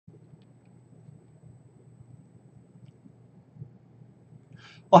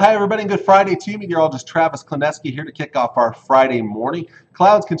Well, hi everybody, and good Friday to you. Meteorologist Travis Kleneski here to kick off our Friday morning.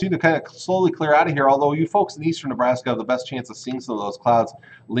 Clouds continue to kind of slowly clear out of here, although you folks in eastern Nebraska have the best chance of seeing some of those clouds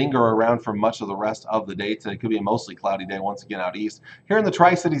linger around for much of the rest of the day. Today could be a mostly cloudy day once again out east. Here in the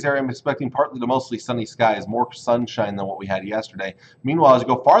Tri-Cities area, I'm expecting partly to mostly sunny skies, more sunshine than what we had yesterday. Meanwhile, as you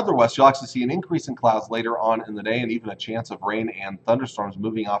go farther west, you'll actually see an increase in clouds later on in the day and even a chance of rain and thunderstorms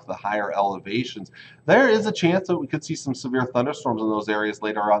moving off the higher elevations. There is a chance that we could see some severe thunderstorms in those areas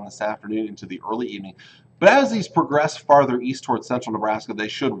later on this afternoon into the early evening. But as these progress farther east towards central Nebraska, they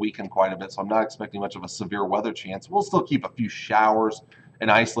should weaken quite a bit, so I'm not expecting much of a severe weather chance. We'll still keep a few showers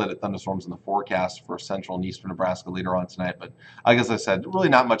and isolated thunderstorms in the forecast for central and eastern Nebraska later on tonight, but like as I said, really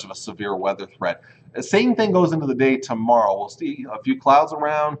not much of a severe weather threat. The same thing goes into the day tomorrow. We'll see a few clouds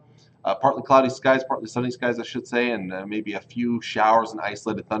around, partly cloudy skies, partly sunny skies, I should say, and maybe a few showers and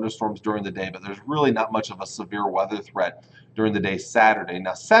isolated thunderstorms during the day, but there's really not much of a severe weather threat during the day Saturday.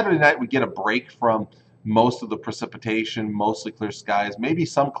 Now, Saturday night, we get a break from most of the precipitation, mostly clear skies, maybe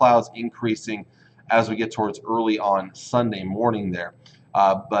some clouds increasing as we get towards early on Sunday morning there.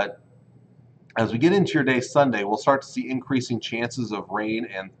 But as we get into your day Sunday, we'll start to see increasing chances of rain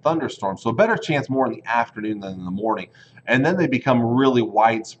and thunderstorms. So a better chance more in the afternoon than in the morning. And then they become really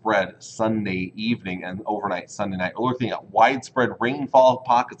widespread Sunday evening and overnight Sunday night. We're looking at widespread rainfall,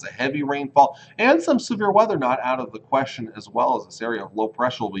 pockets of heavy rainfall, and some severe weather not out of the question, as well as this area of low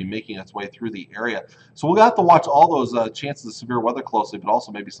pressure will be making its way through the area. So we'll have to watch all those chances of severe weather closely, but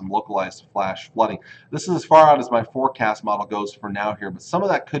also maybe some localized flash flooding. This is as far out as my forecast model goes for now here, but some of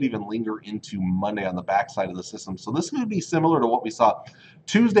that could even linger into Monday on the backside of the system. So this could be similar to what we saw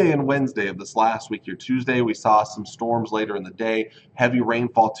Tuesday and Wednesday of this last week here. Tuesday, we saw some storms later in the day, heavy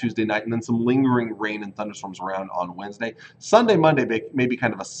rainfall Tuesday night, and then some lingering rain and thunderstorms around on Wednesday. Sunday, Monday, maybe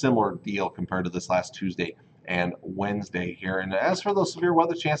kind of a similar deal compared to this last Tuesday and Wednesday here. And as for those severe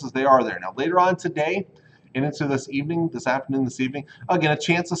weather chances, they are there. Now, later on today, and into this evening, this afternoon, this evening, again, a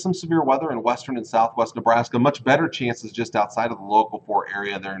chance of some severe weather in western and southwest Nebraska. Much better chances just outside of the local 4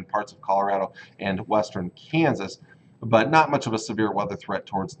 area there in parts of Colorado and western Kansas, but not much of a severe weather threat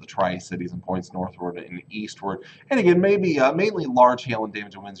towards the Tri-Cities and points northward and eastward. And again, maybe mainly large hail and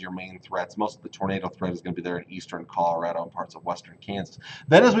damage and winds are your main threats. Most of the tornado threat is going to be there in eastern Colorado and parts of western Kansas.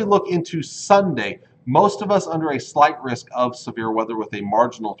 Then as we look into Sunday, most of us under a slight risk of severe weather with a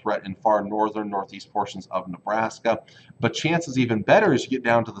marginal threat in far northern, northeast portions of Nebraska. But chances even better as you get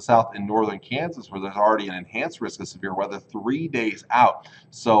down to the south in northern Kansas, where there's already an enhanced risk of severe weather 3 days out.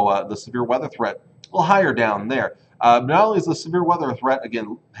 So the severe weather threat a little higher down there. Not only is the severe weather threat,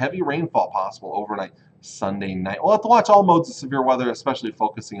 again, heavy rainfall possible overnight Sunday night. We'll have to watch all modes of severe weather, especially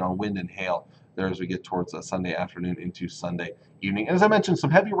focusing on wind and hail there as we get towards Sunday afternoon into Sunday evening. And as I mentioned,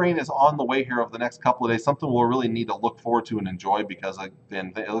 some heavy rain is on the way here over the next couple of days, something we'll really need to look forward to and enjoy because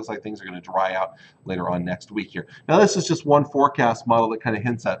then it looks like things are going to dry out later on next week here. Now, this is just one forecast model that kind of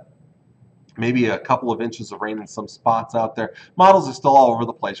hints at maybe a couple of inches of rain in some spots out there. Models are still all over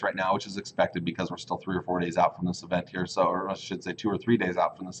the place right now, which is expected because we're still 3 or 4 days out from this event here. So, or I should say 2 or 3 days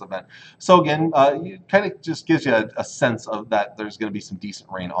out from this event. So again, it kind of just gives you a sense of that there's going to be some decent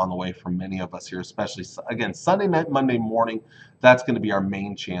rain on the way for many of us here, especially, again, Sunday night, Monday morning. That's going to be our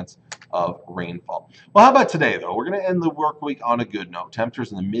main chance of rainfall. Well, how about today, though? We're going to end the work week on a good note.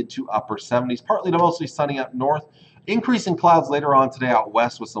 Temperatures in the mid to upper 70s, partly to mostly sunny up north. Increasing clouds later on today out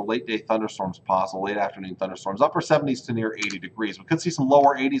west with some late day thunderstorms possible, late afternoon thunderstorms, upper 70s to near 80 degrees. We could see some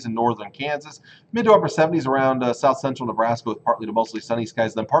lower 80s in northern Kansas, mid to upper 70s around south central Nebraska with partly to mostly sunny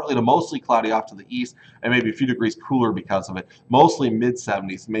skies, then partly to mostly cloudy off to the east and maybe a few degrees cooler because of it. Mostly mid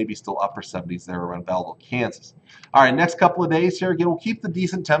 70s, maybe still upper 70s there around Belleville, Kansas. All right, next couple of days here, again, we'll keep the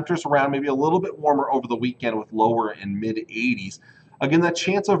decent temperatures around, maybe a little bit warmer over the weekend with lower and mid 80s. Again, that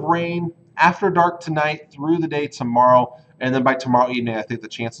chance of rain after dark tonight through the day tomorrow, and then by tomorrow evening, I think the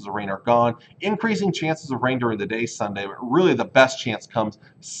chances of rain are gone. Increasing chances of rain during the day Sunday, but really the best chance comes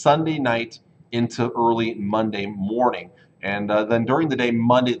Sunday night into early Monday morning. And then during the day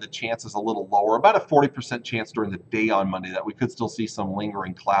Monday, the chance is a little lower, about a 40% chance during the day on Monday that we could still see some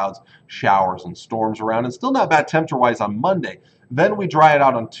lingering clouds, showers, and storms around. And still not bad temperature-wise on Monday. Then we dry it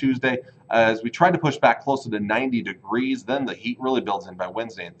out on Tuesday. As we try to push back closer to 90 degrees, then the heat really builds in by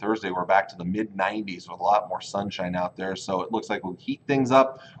Wednesday and Thursday. We're back to the mid-90s with a lot more sunshine out there. So it looks like we'll heat things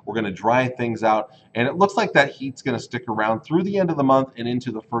up. We're going to dry things out. And it looks like that heat's going to stick around through the end of the month and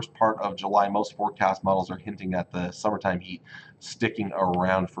into the first part of July. Most forecast models are hinting at the summertime heat sticking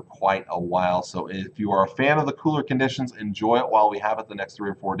around for quite a while. So if you are a fan of the cooler conditions, enjoy it while we have it the next 3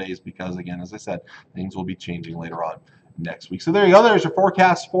 or 4 days because, again, as I said, things will be changing later on next week. So there you go. There's your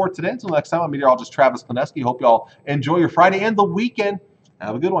forecast for today. Until next time, I'm meteorologist Travis Kleneski. Hope you all enjoy your Friday and the weekend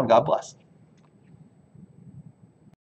Have a good one. God bless.